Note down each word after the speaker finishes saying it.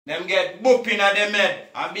Them get booping at them head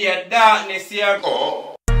and be a darkness here.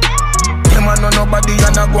 Oh. Them a know nobody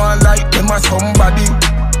and a go on like them a somebody.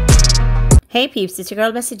 Hey peeps, it's your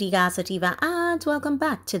girl Blessydgazadiva and welcome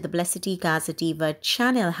back to the Blessydgazadiva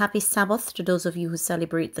channel. Happy Sabbath to those of you who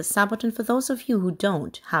celebrate the Sabbath, and for those of you who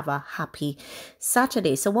don't, have a happy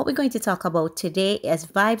Saturday. So what we're going to talk about today is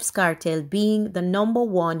Vybz Kartel being the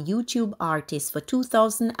 #1 YouTube artist for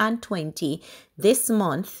 2020 this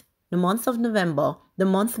month, the month of November, the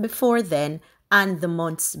month before then, and the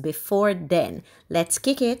months before then. Let's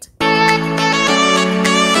kick it.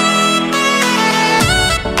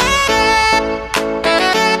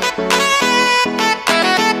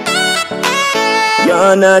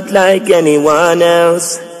 You're not like anyone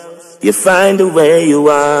else. You find the way you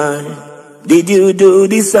are. Did you do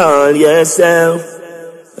this all yourself?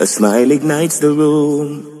 A smile ignites the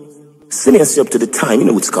room. Sending us up to the time, you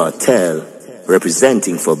know it's Kartel,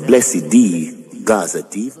 representing for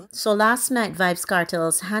Blessydgazadiva. So last night, Vybz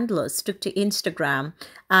Kartel's handlers took to Instagram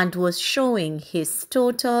and was showing his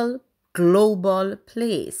total global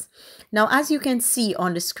plays. Now, as you can see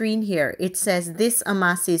on the screen here, it says this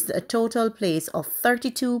amasses a total plays of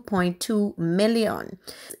 32.2 million.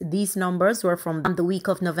 These numbers were from the week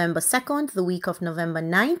of November 2nd, the week of November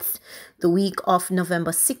 9th, the week of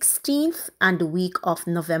November 16th, and the week of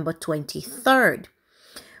November 23rd.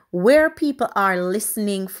 Where people are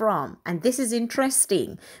listening from. And this is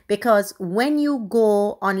interesting because when you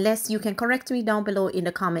go, unless you can correct me down below in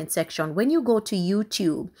the comment section, when you go to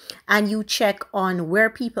YouTube and you check on where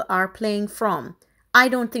people are playing from, I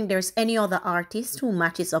don't think there's any other artist who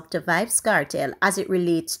matches up to Vybz Kartel as it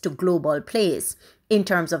relates to global plays in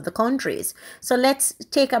terms of the countries. So let's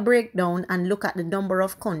take a breakdown and look at the number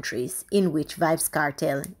of countries in which Vybz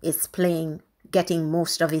Kartel is playing, getting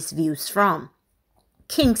most of his views from.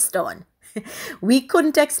 Kingston. We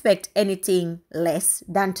couldn't expect anything less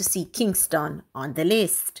than to see Kingston on the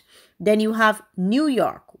list. Then you have New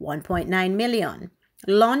York, 1.9 million.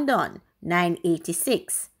 London,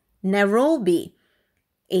 986. Nairobi,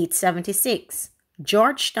 876.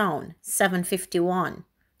 Georgetown, 751.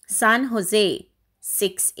 San Jose,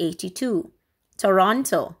 682.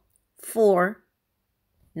 Toronto,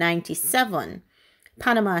 497.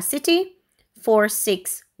 Panama City,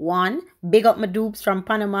 461. Big up my dupes from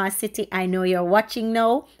Panama City. I know you're watching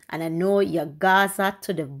now, and I know you're Gaza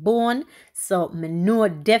to the bone. So me know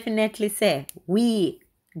definitely say we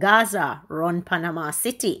Gaza run Panama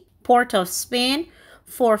City. Port of Spain,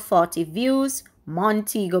 440 views.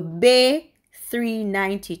 Montego Bay,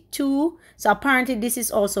 392. So apparently this is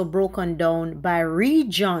also broken down by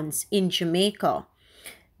regions in Jamaica.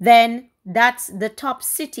 Then that's the top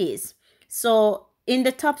cities. So in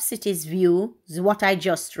the top cities view is what I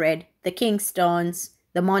just read, the Kingstons,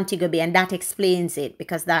 the Montego Bay, and that explains it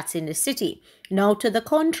because that's in the city. Now to the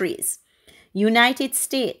countries. United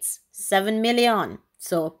States, 7 million.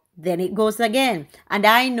 So then it goes again. And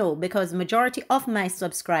I know because majority of my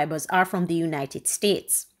subscribers are from the United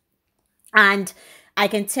States. And I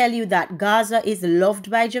can tell you that Gaza is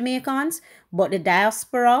loved by Jamaicans, but the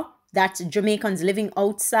diaspora, that's Jamaicans living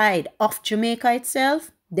outside of Jamaica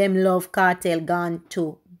itself, them love Kartel gone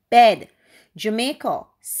to bed. Jamaica,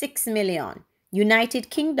 6 million. United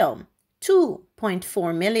Kingdom,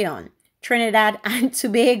 2.4 million. Trinidad and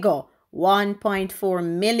Tobago, 1.4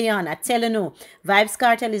 million. I tell you no, Vybz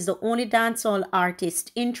Kartel is the only dancehall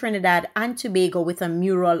artist in Trinidad and Tobago with a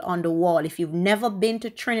mural on the wall. If you've never been to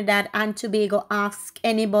Trinidad and Tobago, ask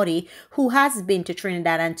anybody who has been to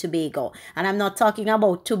Trinidad and Tobago. And I'm not talking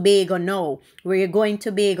about Tobago now, where you're going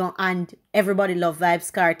to Tobago and everybody love Vybz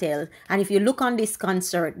Kartel. And if you look on this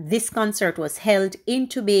concert was held in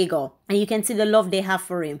Tobago. And you can see the love they have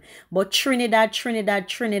for him. But Trinidad,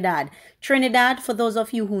 for those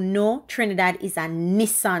of you who know, Trinidad is a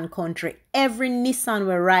Nissan country. Every Nissan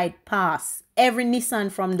will ride past. Every Nissan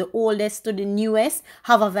from the oldest to the newest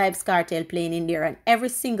have a Vybz Kartel playing in there. And every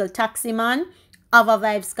single taxi man have a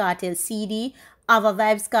Vybz Kartel CD, have a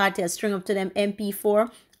Vybz Kartel string up to them MP4,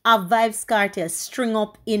 have Vybz Kartel string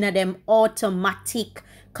up in a them automatic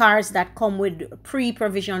cars that come with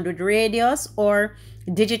pre-provisioned with radios or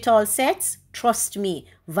digital sets. Trust me,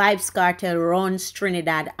 Vybz Kartel runs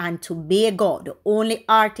Trinidad and Tobago, the only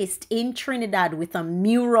artist in Trinidad with a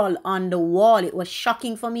mural on the wall. It was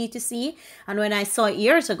shocking for me to see, and when I saw it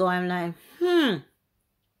years ago, I'm like,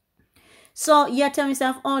 So you tell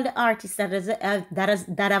yourself, all the artists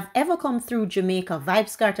that have ever come through Jamaica,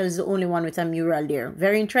 Vybz Kartel is the only one with a mural there.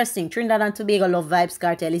 Very interesting. Trinidad and Tobago love Vybz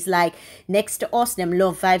Kartel. It's like next to us, them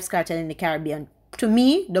love Vybz Kartel in the Caribbean. to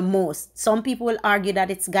me, the most. Some people will argue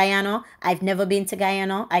that it's Guyana. I've never been to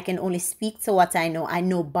Guyana. I can only speak to what I know. I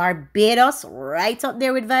know Barbados, right up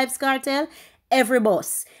there with Vybz Kartel. Every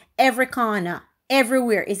bus, every corner,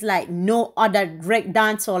 everywhere is like no other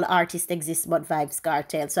dancehall artist exists but Vybz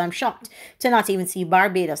Kartel. So I'm shocked to not even see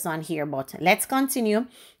Barbados on here. But let's continue.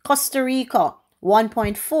 Costa Rica,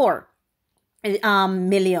 1.4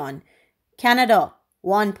 million. Canada,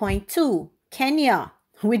 1.2. Kenya,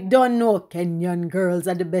 we don't know. Kenyan girls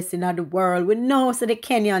are the best in the world. We know, so the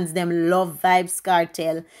Kenyans, them love Vybz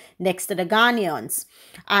Kartel next to the Ghanaians.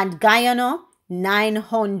 And Guyana,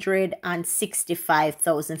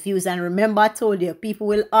 965,000 views. And remember, I told you, people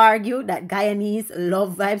will argue that Guyanese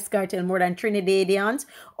love Vybz Kartel more than Trinidadians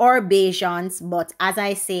or Bajans. But as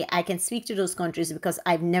I say, I can speak to those countries because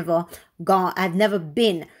I've never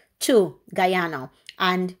been to Guyana.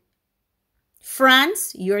 And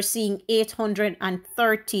France, you're seeing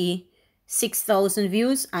 836,000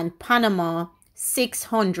 views, and Panama,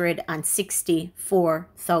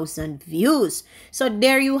 664,000 views. So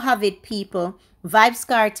there you have it, people. Vybz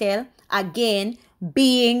Kartel, again,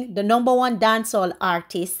 being the #1 dancehall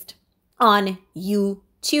artist on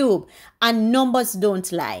YouTube. And numbers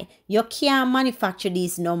don't lie. You can't manufacture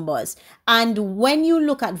these numbers. And when you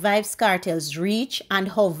look at Vybz Kartel's reach and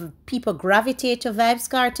how people gravitate to Vybz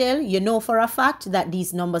Kartel, you know for a fact that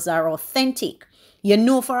these numbers are authentic. You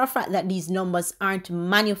know for a fact that these numbers aren't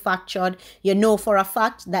manufactured. You know for a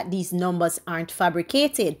fact that these numbers aren't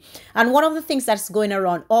fabricated. And one of the things that's going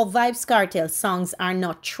around, all Vybz Kartel songs are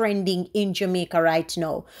not trending in Jamaica right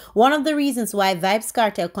now. One of the reasons why Vybz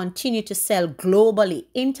Kartel continue to sell globally,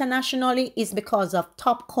 internationally, is because of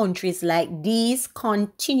top countries like these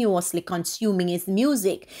continuously consuming his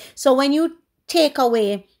music. So when you take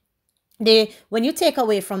away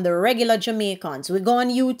from the regular Jamaicans, we go on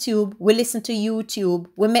YouTube, we listen to YouTube,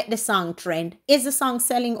 we make the song trend. Is the song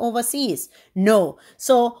selling overseas? No.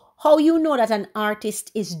 So how you know that an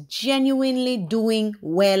artist is genuinely doing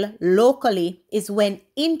well locally is when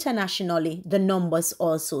internationally the numbers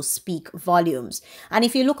also speak volumes. And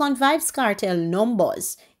if you look on Vybz Kartel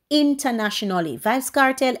numbers internationally, Vybz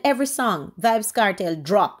Kartel, every song Vybz Kartel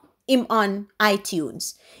drop him on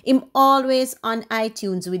iTunes. Him always on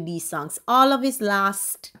iTunes with these songs. All of his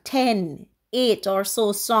last 8 or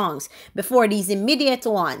so songs before these immediate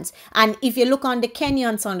ones. And if you look on the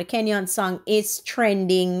Kenyan song is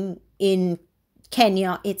trending in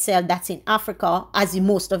Kenya itself. That's in Africa, as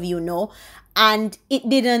most of you know. And it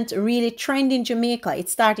didn't really trend in Jamaica. It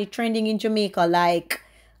started trending in Jamaica like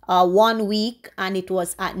 1 week, and it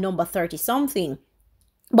was at number 30 something.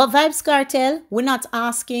 But Vybz Kartel, we're not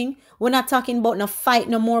talking about no fight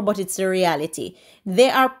no more, but it's a reality.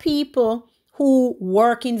 There are people who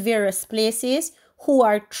work in various places who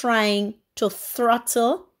are trying to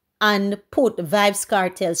throttle and put Vybz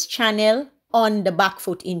Kartel's channel on the back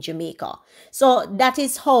foot in Jamaica. So that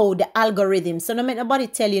is how the algorithms, so no matter nobody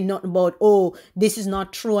tell you nothing about, oh, this is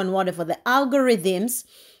not true and whatever, the algorithms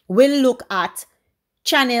will look at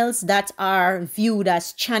channels that are viewed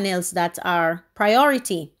as channels that are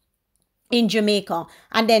priority in Jamaica,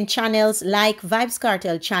 and then channels like Vybz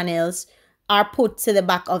Kartel channels are put to the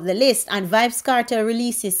back of the list. And Vybz Kartel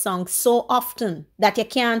releases songs so often that you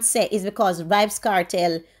can't say it's because Vybz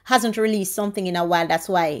Kartel hasn't released something in a while, that's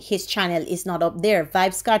why his channel is not up there.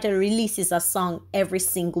 Vybz Kartel releases a song every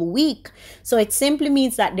single week. So it simply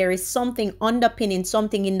means that there is something underpinning,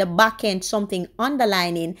 something in the back end, something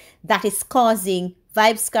underlining that is causing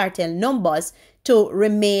Vybz Kartel numbers to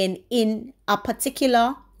remain in a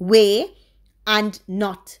particular way and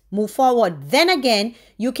not move forward. Then again,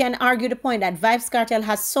 you can argue the point that Vybz Kartel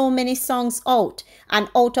has so many songs out, and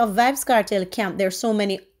out of Vybz Kartel camp, there's so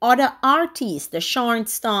many other artists, the Sean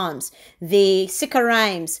Storms, the Sika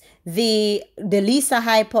Rhymes, the Lisa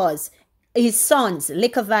Hypers, his sons,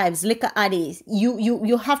 Liquor Vibes, Liquor Addies.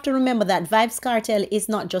 You have to remember that Vybz Kartel is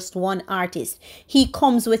not just one artist. He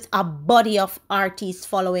comes with a body of artists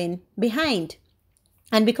following behind.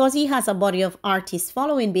 And because he has a body of artists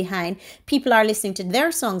following behind, people are listening to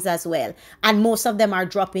their songs as well. And most of them are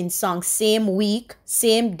dropping songs same week,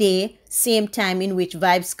 same day, same time in which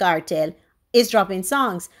Vybz Kartel is dropping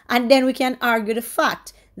songs. And then we can argue the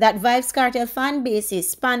fact that Vybz Kartel fan bases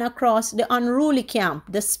span across the Unruly camp,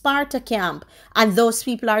 the Sparta camp, and those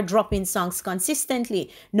people are dropping songs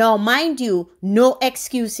consistently. Now, mind you, no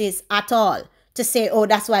excuses at all to say, oh,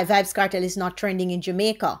 that's why Vybz Kartel is not trending in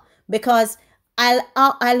Jamaica. Because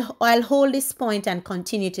I'll hold this point and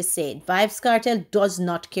continue to say it. Vybz Kartel does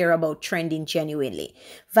not care about trending genuinely.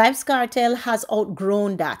 Vybz Kartel has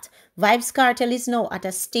outgrown that. Vybz Kartel is now at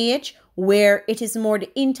a stage where it is more the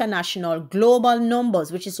international, global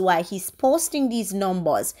numbers, which is why he's posting these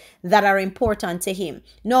numbers that are important to him.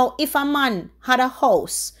 Now, if a man had a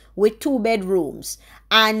house with 2 bedrooms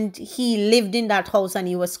and he lived in that house and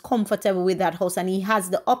he was comfortable with that house and he has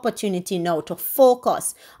the opportunity now to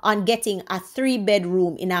focus on getting a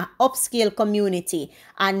 3-bedroom in an upscale community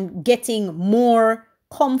and getting more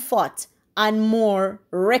comfort and more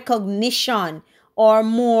recognition or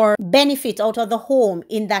more benefit out of the home,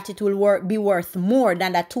 in that it will be worth more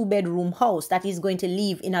than that 2-bedroom house that he's going to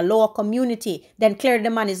live in a lower community, then clearly the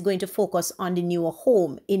man is going to focus on the newer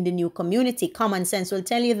home in the new community. Common sense will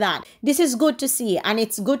tell you that. This is good to see, and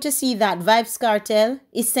it's good to see that Vybz Kartel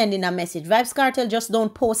is sending a message. Vybz Kartel just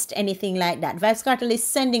don't post anything like that. Vybz Kartel is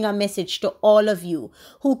sending a message to all of you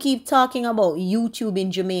who keep talking about YouTube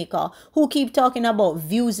in Jamaica, who keep talking about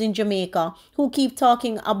views in Jamaica, who keep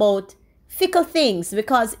talking about fickle things,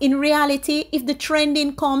 because in reality, if the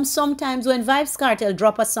trending comes, sometimes when Vybz Kartel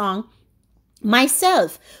drop a song,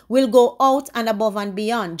 myself will go out and above and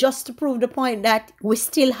beyond just to prove the point that we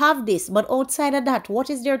still have this. But outside of that, what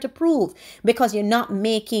is there to prove? Because you're not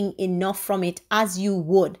making enough from it as you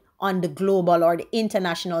would on the global or the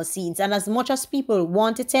international scenes. And as much as people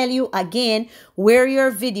want to tell you again where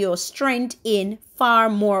your video strength in far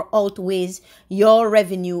more outweighs your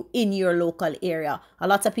revenue in your local area, a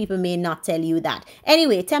lot of people may not tell you that.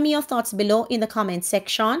 Anyway, tell me your thoughts below in the comment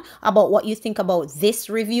section about what you think about this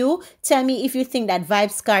review. Tell me if you think that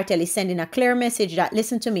Vybz Kartel is sending a clear message that,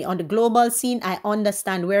 listen to me, on the global scene, I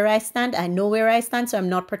understand where I stand, I know where I stand, so I'm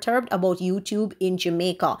not perturbed about YouTube in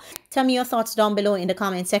Jamaica. Tell me your thoughts down below in the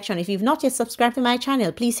comment section. If you've not yet subscribed to my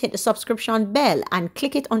channel, please hit the subscription bell and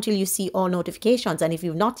click it until you see all notifications. And if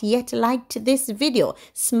you've not yet liked this video,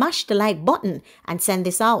 smash the like button and send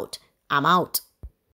this out. I'm out.